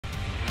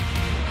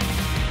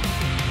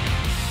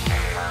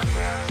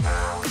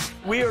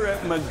We are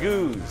at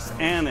Magoo's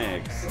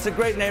Annex. It's a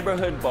great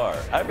neighborhood bar.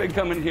 I've been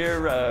coming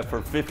here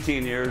for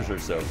 15 years or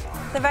so.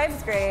 The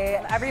vibe's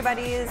great.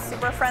 Everybody's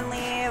super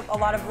friendly. A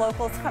lot of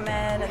locals come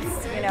in.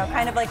 It's, you know,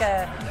 kind of like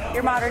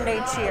your modern day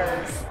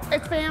Cheers.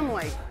 It's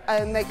family,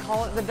 and they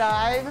call it the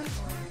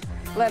dive.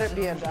 Let it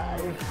be a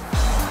dive.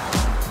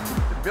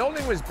 The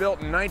building was built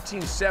in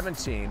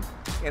 1917,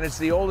 and it's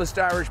the oldest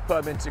Irish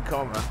pub in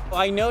Tacoma.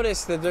 I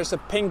noticed that there's a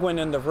penguin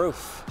in the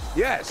roof.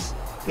 Yes.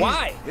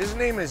 Why? His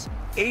name is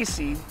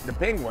AC, the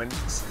penguin.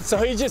 So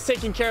he's just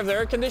taking care of the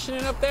air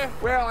conditioning up there?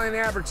 Well, and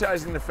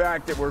advertising the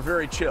fact that we're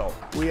very chill.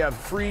 We have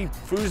free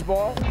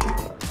foosball,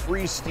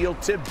 free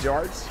steel-tipped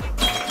darts,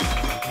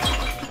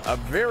 a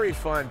very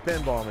fun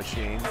pinball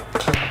machine,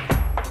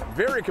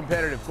 very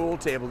competitive pool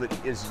table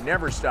that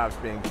never stops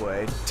being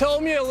played.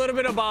 Tell me a little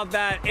bit about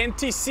that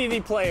empty CD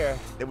player.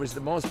 It was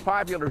the most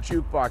popular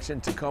jukebox in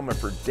Tacoma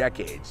for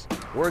decades.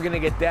 We're gonna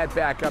get that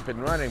back up and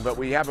running, but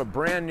we have a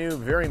brand new,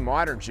 very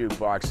modern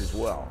jukebox as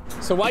well.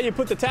 So why you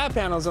put the tap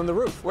panels on the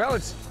roof? Well,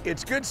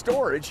 it's good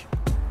storage.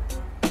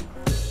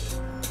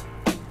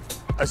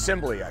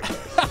 Assembly, I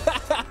guess.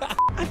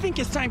 I think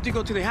it's time to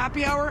go to the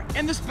happy hour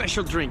and the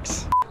special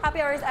drinks. Happy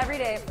hours every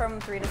day from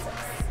 3 to 6.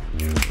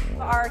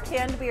 Our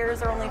canned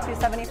beers are only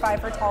 $2.75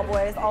 for tall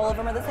boys. All of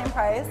them are the same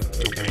price.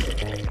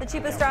 The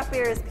cheapest draft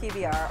beer is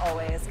PBR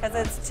always, because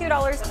it's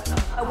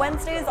 $2.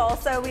 Wednesdays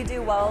also, we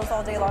do Wells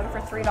all day long for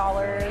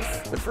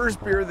 $3. The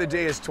first beer of the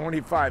day is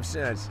 25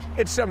 cents.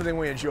 It's something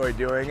we enjoy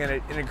doing, and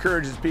it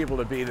encourages people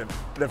to be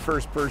the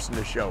first person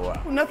to show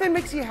up. Nothing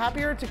makes you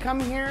happier to come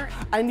here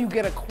and you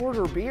get a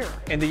quarter beer.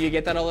 And do you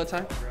get that all the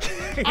time?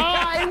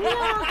 I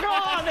work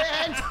on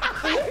it!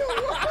 You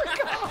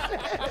work on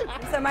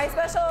it! So my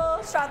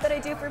special shot that I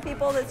do for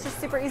people that's just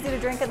super easy to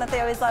drink and that they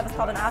always love is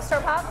called an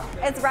Astropop.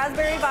 It's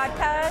raspberry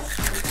vodka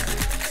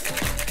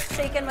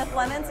shaken with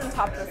lemons and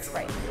topped with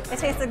Sprite. It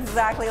tastes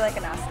exactly like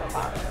an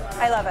Astropop.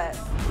 I love it.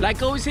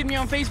 Like always, hit me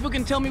on Facebook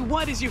and tell me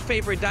what is your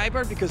favorite dive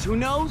bar, because who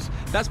knows,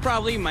 that's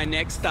probably my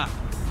next stop.